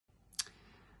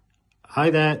Hi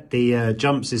there. The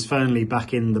Jumps is firmly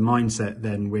back in the mindset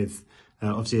then with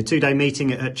obviously a two-day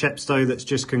meeting at Chepstow that's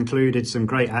just concluded. Some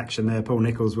great action there. Paul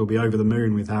Nicholls will be over the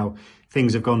moon with how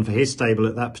things have gone for his stable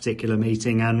at that particular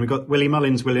meeting. And we've got Willie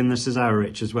Mullins will in the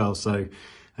Cesarewitch as well. So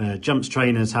Jumps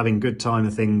trainers having good time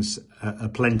of things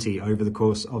aplenty over the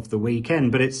course of the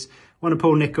weekend. But it's one of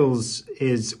Paul Nicholls'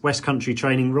 West Country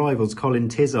training rivals, Colin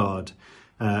Tizzard,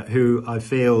 who I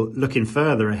feel looking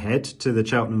further ahead to the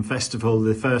Cheltenham Festival,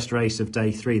 the first race of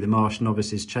day 3, the Marsh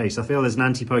Novices Chase. I feel there's an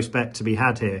ante-post bet to be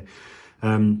had here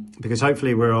because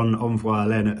hopefully we're on Envoy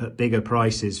Len at bigger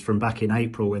prices from back in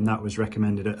April when that was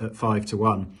recommended at 5 to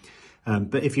 1.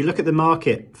 But if you look at the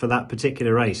market for that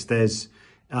particular race, there's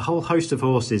a whole host of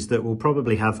horses that will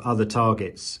probably have other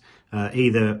targets,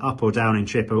 either up or down in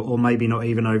trip or maybe not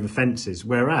even over fences,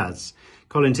 whereas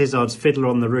Colin Tizzard's Fiddler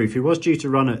on the Roof, who was due to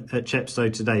run at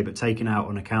Chepstow today, but taken out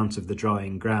on account of the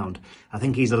drying ground. I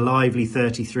think he's a lively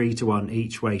 33 to 1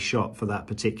 each way shot for that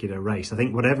particular race. I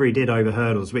think whatever he did over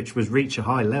hurdles, which was reach a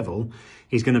high level,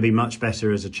 he's going to be much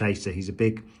better as a chaser. He's a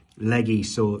big, leggy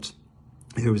sort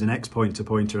who was an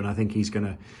ex-pointer, and I think he's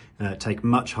going to take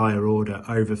much higher order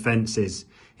over fences.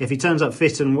 If he turns up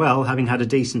fit and well, having had a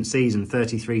decent season,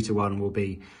 33 to 1 will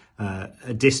be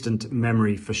a distant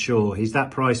memory for sure. He's that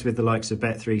price with the likes of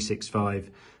Bet365,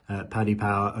 Paddy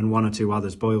Power and one or two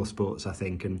others, Boyle Sports, I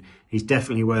think, and he's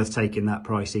definitely worth taking that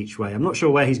price each way. I'm not sure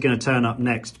where he's going to turn up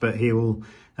next, but he will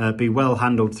be well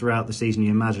handled throughout the season, you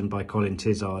imagine, by Colin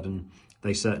Tizzard, and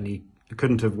they certainly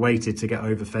couldn't have waited to get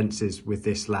over fences with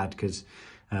this lad because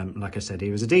like I said,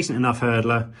 he was a decent enough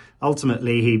hurdler.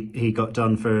 Ultimately, he got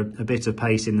done for a bit of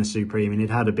pace in the Supreme, and he'd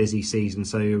had a busy season,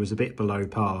 so he was a bit below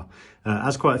par,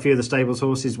 as quite a few of the stables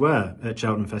horses were at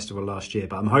Cheltenham Festival last year.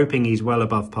 But I'm hoping he's well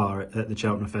above par at the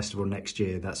Cheltenham Festival next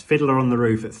year. That's Fiddler on the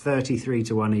Roof at 33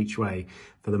 to 1 each way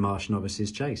for the Marsh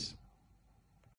Novices Chase.